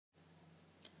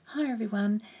Hi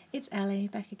everyone, it's Ali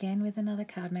back again with another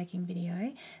card making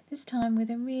video, this time with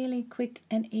a really quick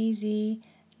and easy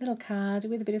little card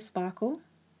with a bit of sparkle.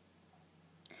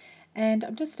 And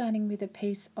I'm just starting with a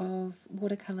piece of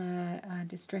watercolour,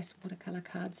 distress watercolour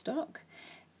cardstock,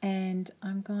 and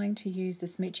I'm going to use the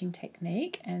smooching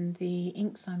technique, and the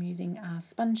inks I'm using are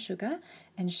Spun Sugar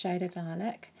and Shaded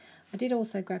Lilac. I did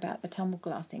also grab out the tumble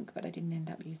glass ink, but I didn't end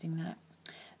up using that.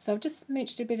 So I've just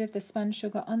smooched a bit of the spun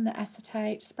sugar on the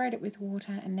acetate, sprayed it with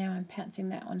water, and now I'm pouncing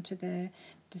that onto the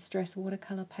distress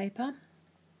watercolour paper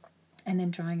and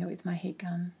then drying it with my heat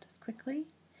gun just quickly.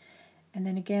 And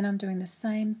then again I'm doing the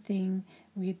same thing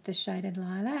with the Shaded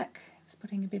Lilac, just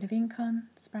putting a bit of ink on,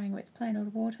 spraying it with plain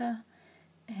old water,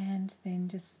 and then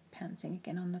just pouncing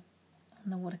again on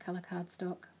the watercolour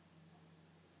cardstock.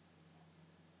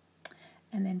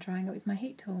 And then drying it with my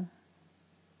heat tool.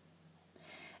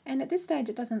 And at this stage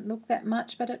it doesn't look that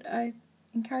much, but I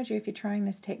encourage you, if you're trying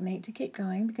this technique, to keep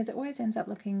going, because it always ends up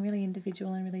looking really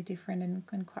individual and really different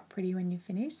and quite pretty when you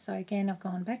finish. So again, I've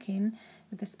gone back in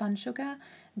with the spun sugar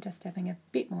and just having a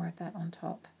bit more of that on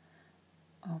top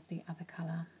of the other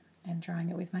colour and drying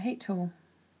it with my heat tool.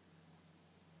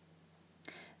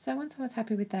 So once I was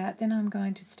happy with that, then I'm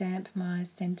going to stamp my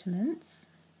sentiments.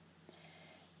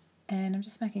 And I'm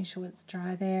just making sure it's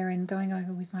dry there and going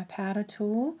over with my powder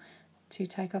tool to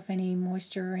take off any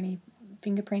moisture or any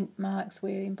fingerprint marks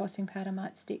where embossing powder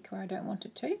might stick where I don't want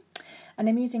it to. And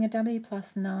I'm using a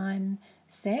wplus9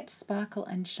 set, Sparkle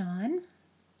and Shine.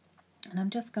 And I'm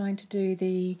just going to do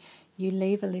the You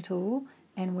Leave a Little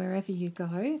and Wherever You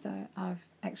Go. I've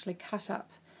actually cut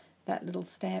up that little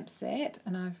stamp set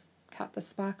and I've cut the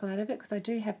sparkle out of it because I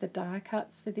do have the die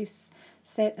cuts for this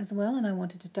set as well, and I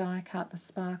wanted to die cut the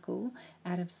sparkle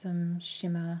out of some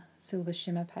silver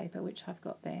shimmer paper which I've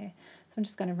got there. So I'm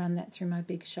just going to run that through my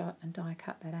big shot and die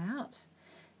cut that out,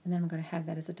 and then I'm going to have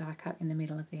that as a die cut in the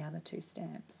middle of the other two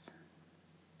stamps.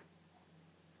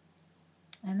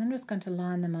 And then I'm just going to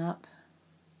line them up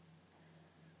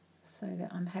so that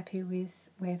I'm happy with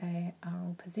where they are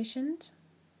all positioned.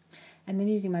 And then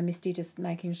using my MISTI, just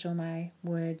making sure my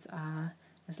words are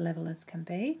as level as can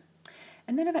be.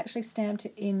 And then I've actually stamped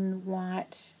it in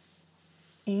white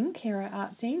ink, Hero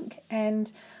Arts ink,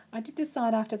 and I did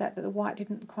decide after that that the white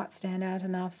didn't quite stand out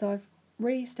enough, so I've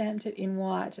re-stamped it in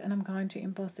white, and I'm going to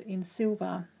emboss it in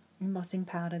silver embossing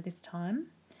powder this time.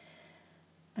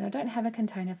 And I don't have a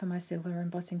container for my silver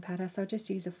embossing powder, so I'll just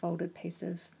use a folded piece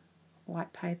of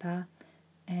white paper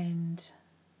and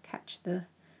catch the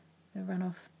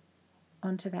runoff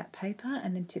onto that paper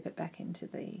and then tip it back into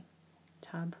the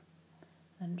tub.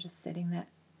 And I'm just setting that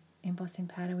embossing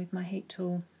powder with my heat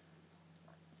tool,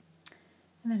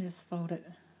 and then just fold it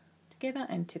together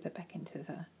and tip it back into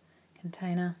the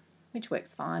container, which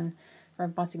works fine for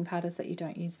embossing powders that you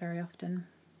don't use very often.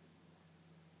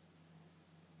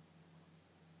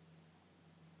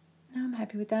 Now I'm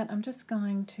happy with that. I'm just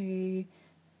going to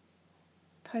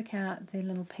poke out the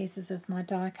little pieces of my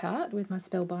die cut with my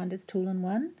Spellbinders tool in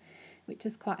one, which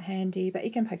is quite handy, but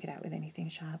you can poke it out with anything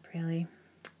sharp really.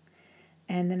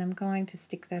 And then I'm going to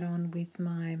stick that on with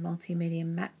my multimedia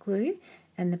matte glue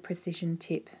and the precision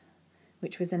tip,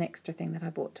 which was an extra thing that I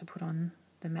bought to put on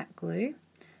the matte glue,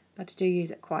 but I do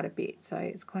use it quite a bit, so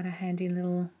it's quite a handy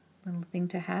little thing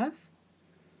to have.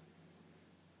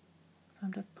 So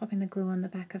I'm just popping the glue on the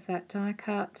back of that die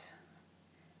cut.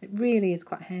 It really is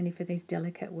quite handy for these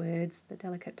delicate words, the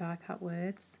delicate die cut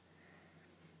words.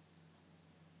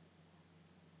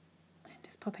 And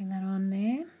just popping that on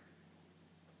there.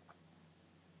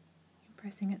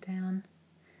 Pressing it down.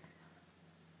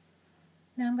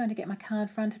 Now I'm going to get my card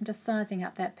front. I'm just sizing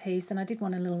up that piece, and I did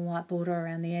want a little white border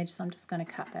around the edge, so I'm just going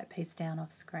to cut that piece down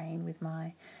off screen with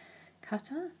my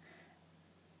cutter.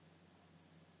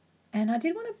 And I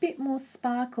did want a bit more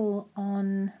sparkle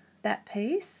on that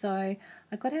piece, so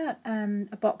I got out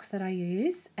a box that I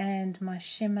use and my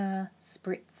shimmer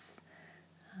spritz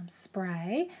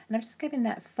spray, and I've just given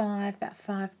that about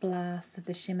five blasts of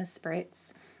the shimmer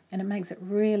spritz, and it makes it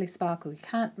really sparkle. You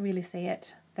can't really see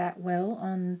it that well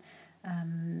on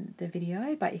the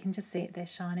video, but you can just see it there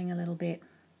shining a little bit,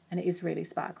 and it is really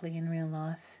sparkly in real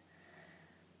life.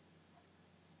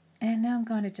 And now I'm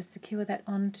going to just secure that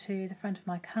onto the front of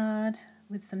my card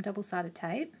with some double-sided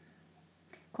tape.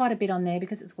 Quite a bit on there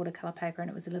because it's watercolour paper and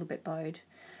it was a little bit bowed,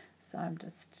 so I'm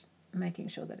just making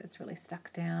sure that it's really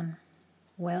stuck down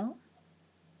well.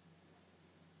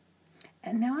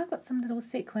 And now I've got some little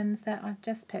sequins that I've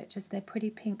just purchased. They're pretty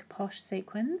pink posh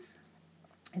sequins,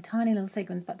 and tiny little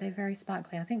sequins, but they're very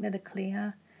sparkly. I think they're the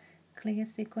clear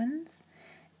sequins.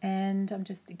 And I'm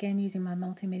just again using my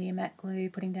multimedia matte glue,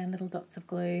 putting down little dots of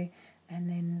glue, and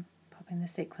then Popping the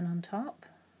sequin on top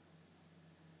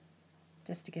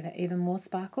just to give it even more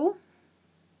sparkle.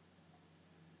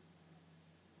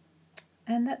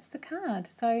 And that's the card.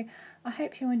 So I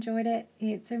hope you enjoyed it.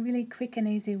 It's a really quick and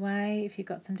easy way if you've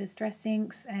got some distress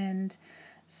inks and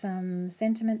some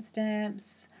sentiment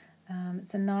stamps.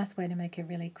 It's a nice way to make a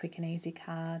really quick and easy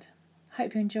card.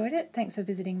 Hope you enjoyed it. Thanks for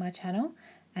visiting my channel,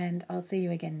 and I'll see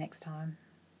you again next time.